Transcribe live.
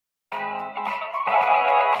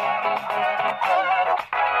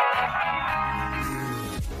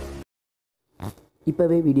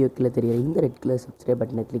இப்போவே வீடியோ கீழே தெரியுற இந்த ரெட் கலர் சப்ஸ்கிரைப்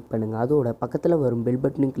பட்டனை கிளிக் பண்ணுங்கள். அதோட பக்கத்தில் வரும் பெல்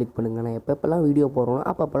பட்டனையும் கிளிக் பண்ணுங்கள். நான் எப்பப்பெல்லாம் வீடியோ போடுறோம்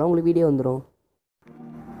அப்பப்பெல்லாம் உங்களுக்கு வீடியோ வந்துடும்.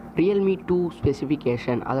 Realme 2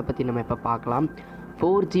 ஸ்பெசிஃபிகேஷன் அதை பற்றி நம்ம இப்போ பார்க்கலாம்.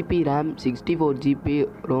 4GB RAM, 64GB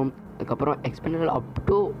ROM, அதுக்கப்புறம் எக்ஸ்பெண்டபிள் அப்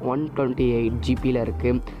டு 128GB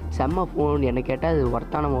இருக்குது. செம்ம ஃபோன். என்ன கேட்டால் அது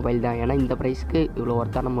ஒர்த்தான மொபைல் தான். ஏன்னா இந்த ப்ரைஸ்க்கு இவ்வளோ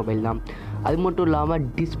ஒர்த்தான மொபைல் தான். அது மட்டும் இல்லாமல்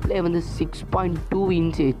டிஸ்பிளே வந்து 6.2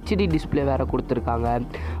 இன்ச் ஹெச்டி டிஸ்பிளே வேறு கொடுத்துருக்காங்க.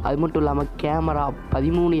 அது மட்டும் இல்லாமல் camera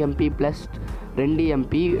 13 MP plus 2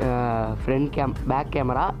 MP back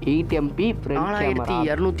camera, 8 MP front camera,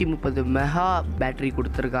 4230 mega battery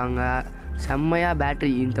கொடுத்துருக்காங்க. செம்மையாக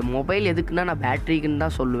பேட்ரி. இந்த மொபைல் எதுக்குன்னா நான் பேட்ரிக்குன்னு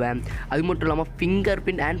தான் சொல்லுவேன். அது மட்டும் இல்லாமல் ஃபிங்கர்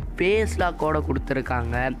பிரிண்ட் அண்ட் ஃபேஸ் லாக்கோட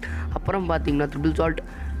கொடுத்துருக்காங்க. அப்புறம் பார்த்தீங்கன்னா triple salt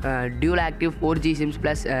dual active 4G Sims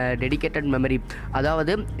plus dedicated memory.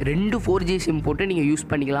 அதாவது 2 4G சிம் போட்டு நீங்கள் யூஸ்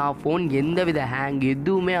பண்ணிக்கலாம். ஃபோன் எந்தவித ஹேங்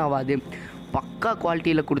எதுவுமே ஆகாது. பக்கா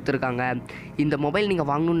குவாலிட்டியில் கொடுத்துருக்காங்க. இந்த மொபைல் நீங்கள்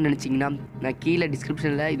வாங்கணும்னு நினச்சிங்கன்னா நான் கீழே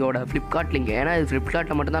டிஸ்கிரிப்ஷனில் இதோட ஃப்ளிப்கார்ட் லிங்க், ஏன்னா இது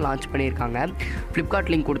ஃப்ளிப்கார்ட்டில் மட்டும்தான் லான்ச் பண்ணியிருக்காங்க,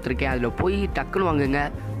 ஃப்ளிப்கார்ட் லிங்க் கொடுத்துருக்கேன். அதில் போய் டக்குன்னு வாங்குங்க.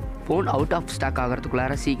 ஃபோன் அவுட் ஆஃப் ஸ்டாக்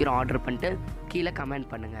ஆகிறதுக்குள்ளார சீக்கிரம் ஆர்டர் பண்ணிட்டு கீழே கமெண்ட்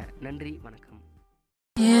பண்ணுங்கள். நன்றி, வணக்கம்.